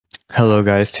Hello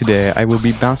guys, today I will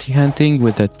be bounty hunting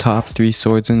with the top 3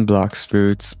 swords in Blox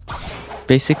fruits.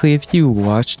 Basically, if you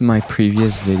watched my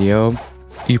previous video,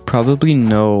 you probably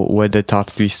know what the top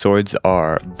 3 swords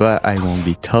are, but I won't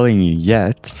be telling you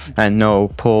yet. And no,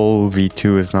 Pole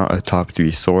V2 is not a top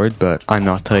 3 sword, but I'm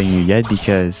not telling you yet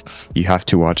because you have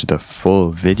to watch the full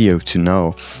video to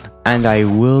know. And I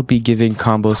will be giving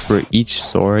combos for each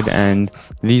sword, and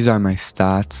these are my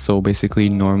stats, so basically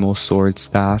normal sword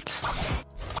stats.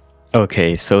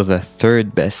 Okay, so the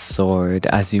third best sword,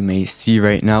 as you may see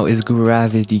right now, is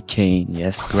Gravity Cane.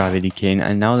 Yes, Gravity Cane.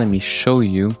 And now let me show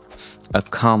you a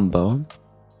combo.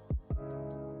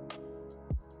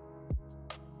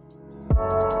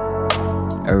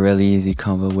 A really easy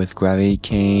combo with Gravity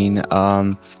Cane.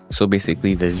 So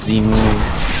basically the Z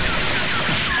move.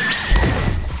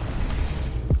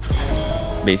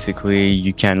 Basically,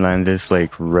 you can land this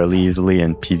like really easily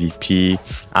in PvP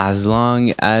as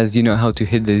long as you know how to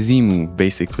hit the Z move.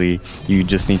 Basically, you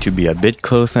just need to be a bit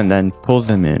close and then pull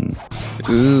them in.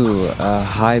 Ooh, a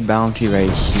high bounty right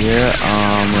here.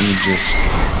 Let me just...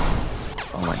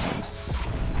 Oh my goodness.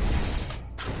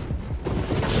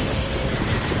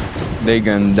 They're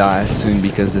gonna die soon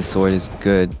because the sword is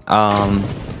good.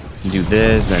 Do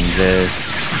this, then this.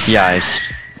 Yeah, it's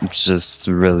just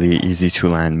really easy to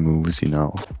land moves, you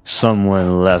know.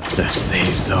 Someone left the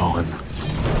safe zone.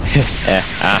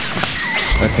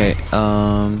 Okay,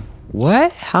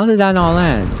 what? How did that not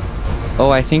land? Oh,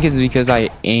 I think it's because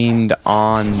I aimed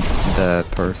on the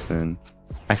person.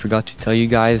 I forgot to tell you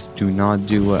guys, do not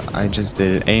do what I just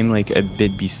did. Aim like a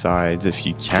bit besides if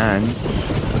you can.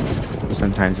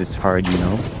 Sometimes it's hard, you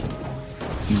know.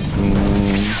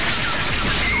 Boom.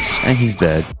 And he's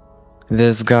dead.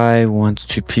 This guy wants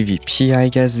to PvP, I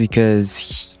guess,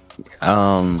 because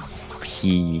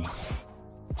he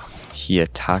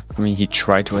attacked me. He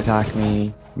tried to attack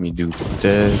me. Let me do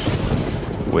this,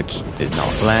 which did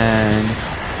not land.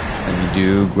 Let me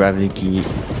do Gravity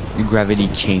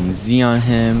Cane Z on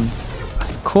him.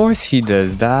 Of course he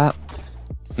does that.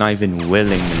 Not even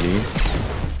willingly.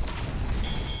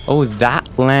 Oh, that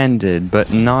landed,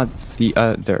 but not the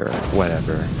other.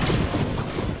 Whatever.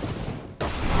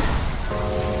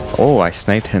 Oh, I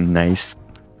sniped him, nice.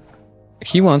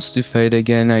 He wants to fight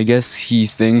again. I guess he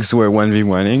thinks we're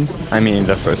 1v1ing. I mean,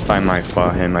 the first time I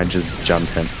fought him, I just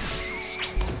jumped him.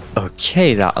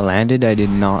 Okay, that landed. I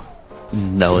did not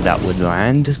know that would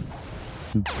land.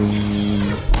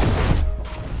 Boom.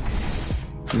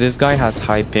 This guy has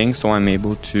high ping, so I'm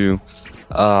able to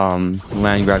land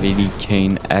Gravity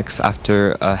Cane X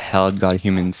after a held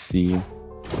godhuman C.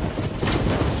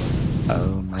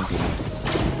 Oh my goodness.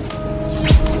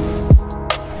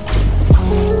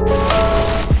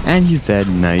 And he's dead,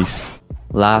 nice.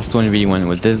 Last 1v1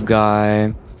 with this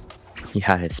guy. He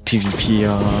had his PvP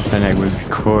off and I was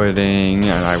recording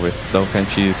and I was so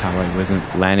confused how I wasn't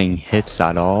landing hits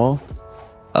at all.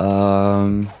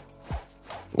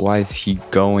 Why is he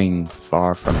going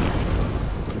far from me?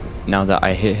 Now that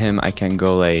I hit him, I can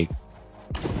go like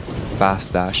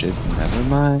fast dashes. Never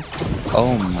mind.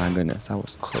 Oh my goodness, that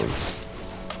was close.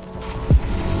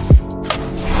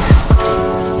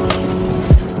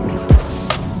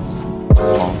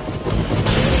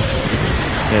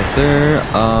 Yes sir,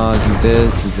 do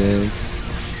this.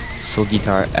 So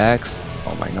guitar X.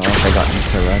 Oh my gosh, I got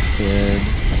interrupted.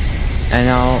 And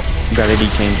now Gravity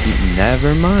Cane Z.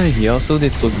 Never mind, he also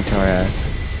did Soul Guitar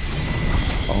X.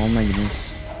 Oh my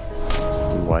goodness.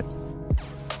 What?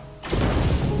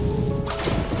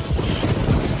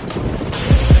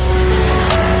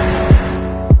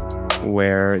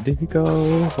 Where did he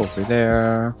go? Over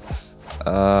there.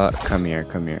 Come here.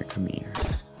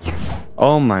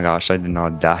 Oh my gosh, I did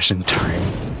not dash in time.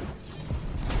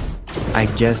 I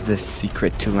guess the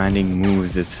secret to landing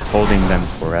moves is holding them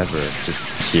forever.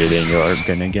 Just kidding, you're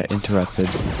gonna get interrupted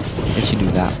if you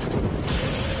do that.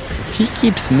 He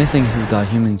keeps missing his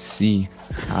godhuman C.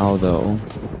 How though?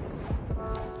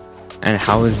 And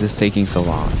how is this taking so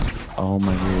long? Oh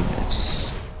my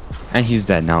goodness. And he's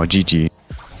dead now, GG.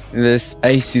 This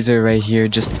Ice Caesar right here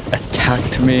just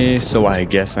attacked me, so I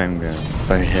guess I'm gonna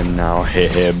fight him now.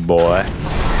 Hey boy.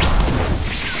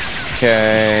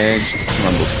 Okay,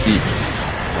 combo C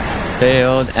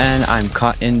failed, and I'm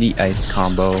caught in the ice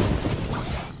combo.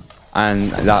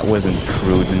 And that wasn't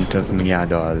prudent of me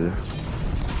at all.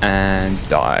 And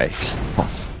die.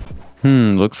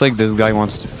 Looks like this guy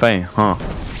wants to fight, huh?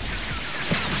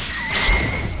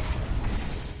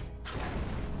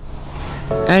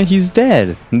 And he's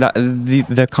dead.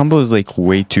 The combo is like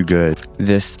way too good.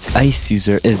 This Ice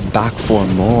Caesar is back for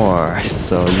more.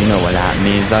 So you know what that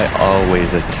means. I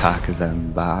always attack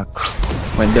them back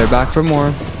when they're back for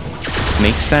more.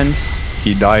 Makes sense.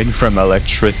 He died from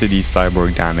electricity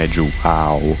cyborg damage.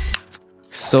 Wow.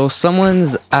 So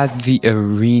someone's at the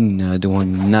arena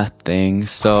doing nothing,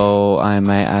 so I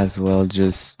might as well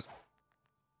just...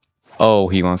 Oh,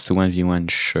 he wants to 1v1,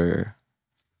 sure.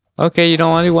 Okay, you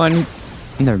don't want to one...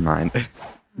 Never mind.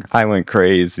 I went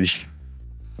crazy.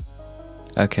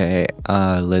 Okay,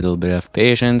 a little bit of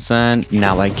patience and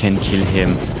now I can kill him.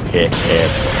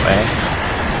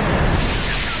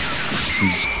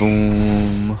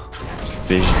 Boom.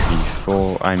 Fish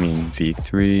V4, I mean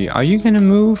V3. Are you gonna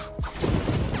move?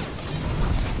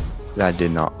 That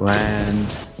did not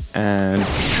land. And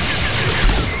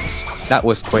that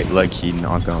was quite lucky,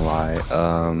 not gonna lie.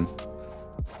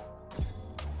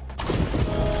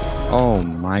 Oh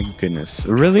my goodness.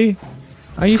 Really?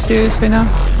 Are you serious right now?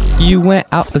 You went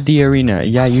out of the arena.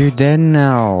 Yeah, you're dead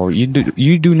now. You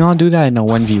do not do that in a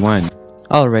 1v1.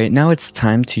 Alright, now it's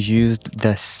time to use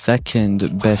the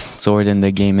second best sword in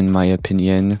the game in my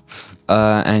opinion.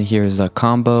 And here's the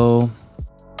combo.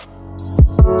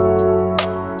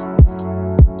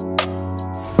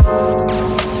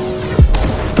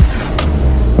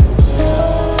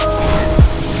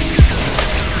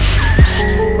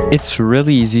 It's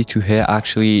really easy to hit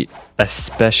actually,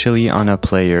 especially on a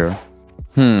player.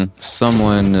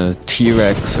 Someone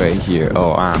T-Rex right here.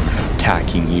 Oh, I'm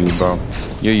attacking you, bro.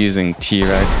 You're using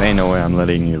T-Rex. Ain't no way I'm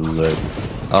letting you live.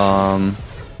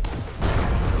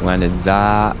 Landed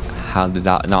that. How did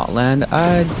that not land?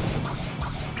 I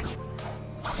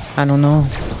don't know.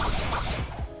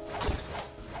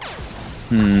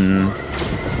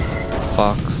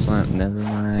 Fox land. Never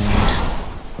mind.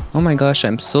 Oh my gosh,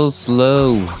 I'm so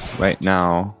slow right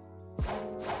now.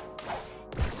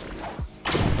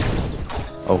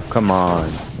 Oh, come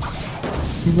on.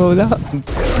 Bro,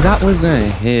 that was gonna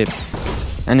hit.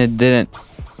 And it didn't.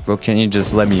 Bro, can you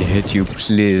just let me hit you,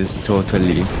 please?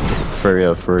 Totally. For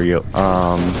real, for real.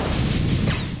 Oh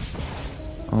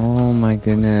my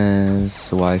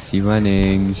goodness. Why is he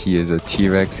running? He is a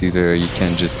T-Rex user. You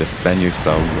can't just defend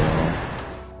yourself, bro.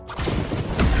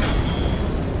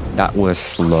 That was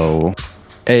slow.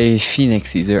 A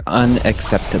Phoenix user,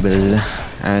 unacceptable.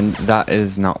 And that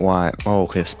is not why. Oh,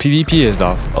 his PvP is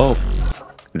off. Oh,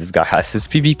 this guy has his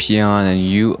PvP on, and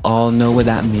you all know what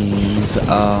that means.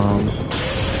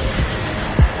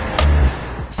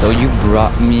 So you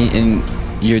brought me in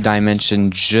your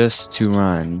dimension just to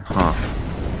run, huh?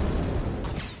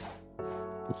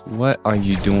 What are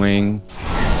you doing?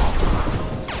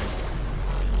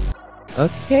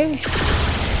 Okay.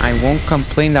 I won't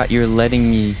complain that you're letting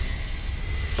me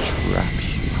trap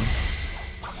you.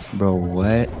 Bro,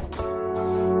 what?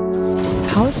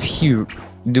 How is he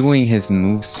doing his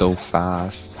moves so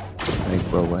fast? Like,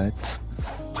 bro, what?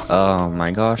 Oh my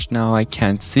gosh, now I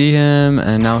can't see him,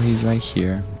 and now he's right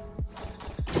here.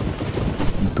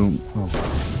 Boom. Oh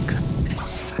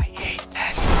goodness, I hate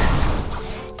this.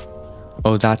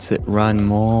 Oh, that's it. Run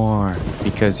more,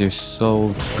 because you're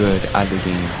so good at the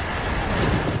game.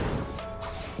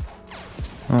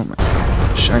 Oh my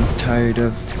gosh, I'm tired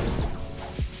of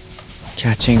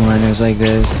catching runners like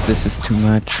this. This is too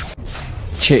much.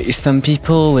 Okay, some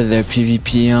people with their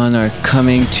PvP on are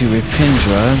coming to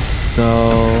Ripindra, so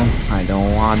I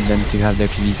don't want them to have their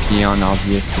PvP on,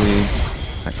 obviously.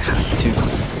 So I have to.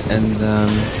 And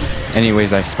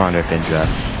anyways, I spawned Ripindra.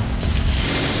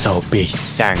 So be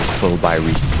thankful by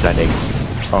resetting.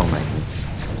 Oh my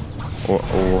goodness. Or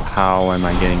how am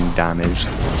I getting damaged?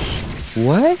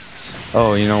 What?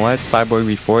 Oh, you know what? Cyborg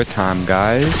before time,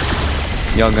 guys.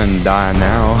 Y'all gonna die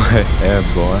now. Yeah,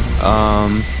 boy.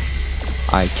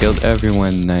 I killed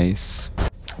everyone. Nice.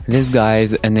 This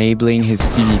guy's enabling his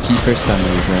PvP for some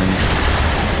reason.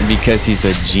 Because he's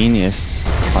a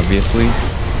genius, obviously.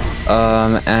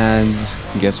 And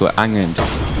guess what? I'm gonna do?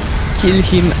 Kill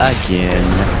him again.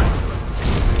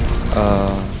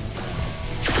 Oh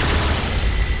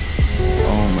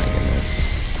my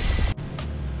goodness.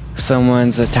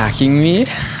 Someone's attacking me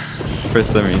for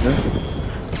some reason.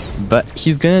 But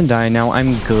he's gonna die now.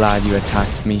 I'm glad you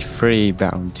attacked me. Free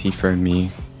bounty for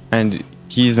me. And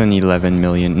he's an 11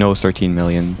 million. No, 13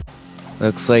 million.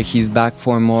 Looks like he's back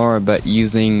for more, but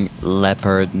using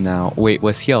leopard now. Wait,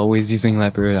 was he always using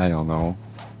leopard? I don't know.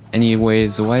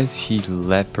 Anyways, why is he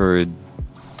leopard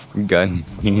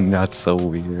gunning? That's so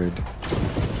weird.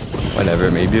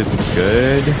 Whatever, maybe it's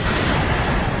good.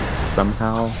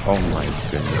 Somehow. Oh my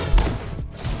goodness.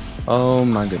 Oh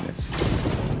my goodness.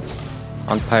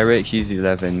 On pirate, he's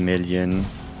 11 million.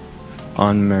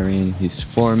 On marine, he's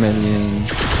 4 million.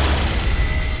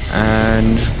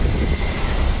 And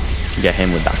get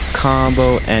him with that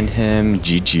combo, and him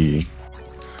GG.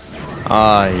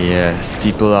 Ah, yes,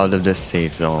 people out of the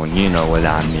safe zone, you know what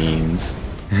that means.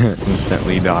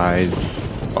 Instantly died.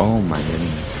 Oh my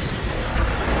goodness.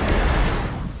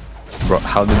 Bro,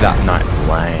 how did that not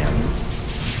land?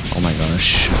 Oh my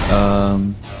gosh.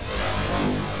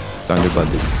 Thunderbolt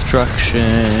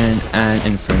Destruction and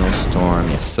Infernal Storm,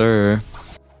 yes sir.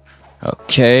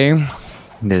 Okay.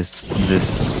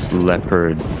 This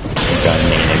leopard got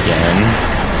me again.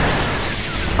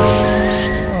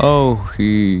 Oh,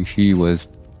 he was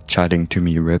chatting to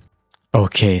me, rip.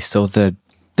 Okay, so the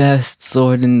best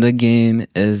sword in the game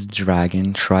is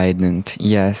Dragon Trident.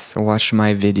 Yes, watch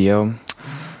my video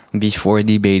before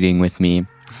debating with me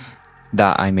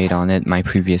that I made on it, my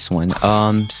previous one.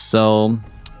 So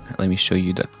let me show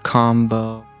you the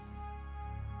combo.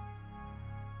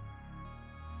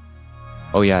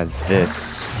 Oh yeah,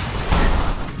 this.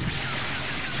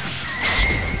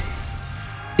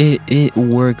 It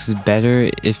works better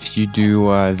if you do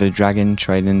the Dragon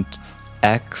Trident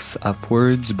X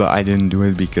upwards, but I didn't do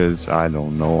it because I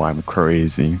don't know, I'm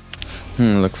crazy.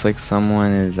 Looks like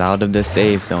someone is out of the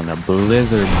safe zone, a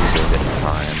blizzard user this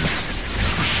time.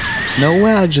 No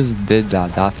way I just did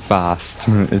that fast.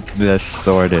 This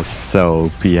sword is so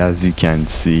OP as you can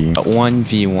see.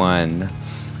 1v1,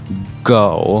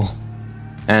 go.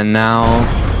 And now,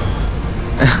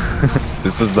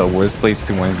 this is the worst place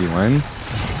to 1v1.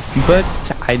 But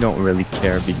I don't really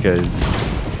care because,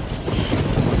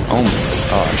 oh my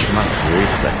gosh, my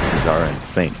reflexes are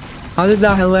insane. How did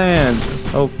that land?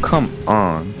 Oh, come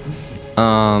on.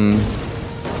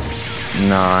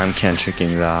 Nah, I'm can't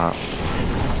tricking that.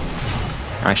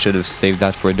 I should have saved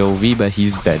that for Dovey, but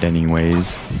he's dead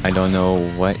anyways. I don't know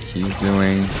what he's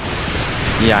doing.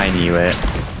 Yeah, I knew it.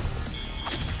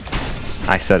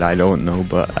 I said I don't know,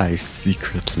 but I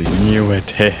secretly knew it.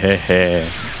 Hehehe.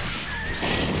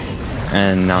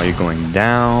 And now you're going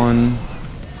down.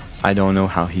 I don't know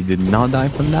how he did not die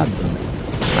from that, but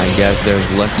I guess there's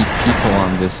lucky people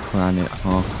on this planet,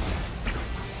 huh?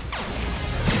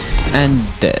 And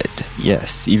dead.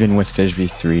 Yes, even with Fish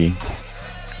v3.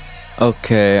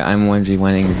 Okay, I'm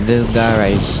 1v1ing this guy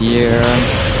right here.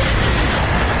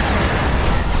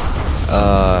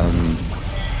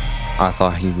 I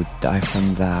thought he would die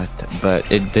from that,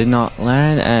 but it did not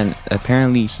land, and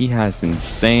apparently he has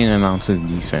insane amounts of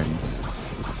defense.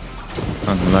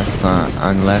 Unless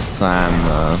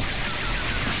I'm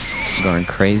going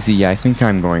crazy. Yeah, I think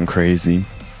I'm going crazy.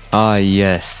 Ah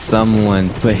yes,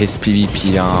 someone put his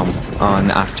PvP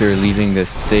on after leaving the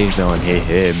safe zone.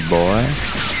 Hey boy.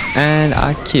 And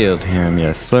I killed him,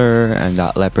 yes sir. And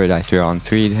that leopard I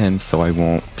 3-on-3'd him, so I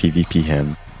won't PvP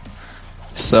him.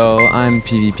 So I'm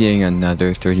PvPing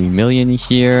another 30 million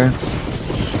here.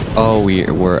 Oh,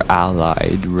 we're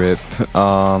allied, rip.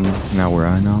 Now we're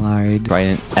unallied.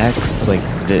 Trident X like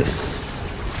this.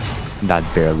 That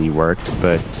barely worked,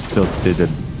 but still did a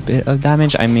bit of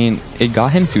damage. I mean, it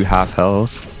got him to half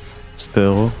health.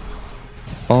 Still.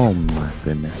 Oh my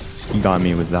goodness. He got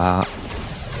me with that.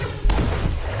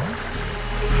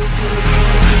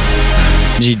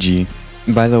 GG.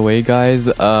 By the way, guys,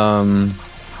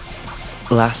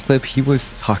 last clip he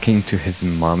was talking to his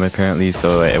mom apparently,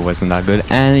 so it wasn't that good,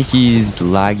 and he's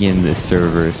lagging the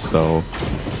server, so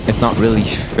it's not really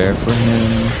fair for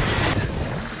him.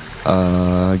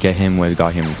 Got him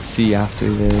with C after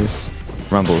this.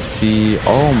 Rumble C.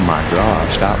 Oh my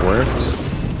gosh, that worked.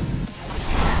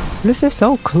 This is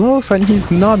so close and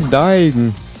he's not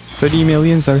dying. 30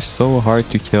 millions are so hard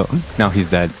to kill. Now he's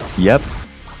dead. Yep.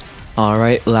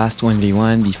 Alright, last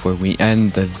 1v1 before we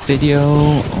end the video.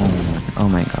 Oh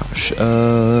my gosh.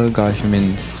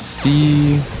 Godhuman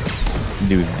C.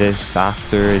 Do this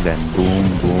after, then boom,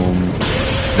 boom.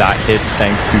 That hits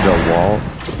thanks to the wall.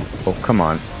 Oh, come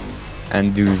on.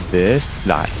 And do this.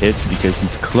 That hits because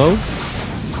he's close.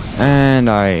 And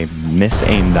I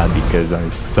misaimed that because I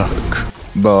suck.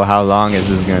 Bro, how long is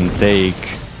this gonna take?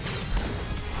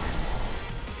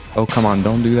 Oh, come on,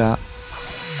 don't do that.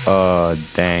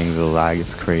 Dang, the lag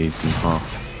is crazy, huh?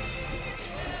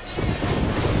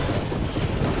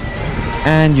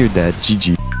 And you're dead.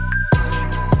 GG.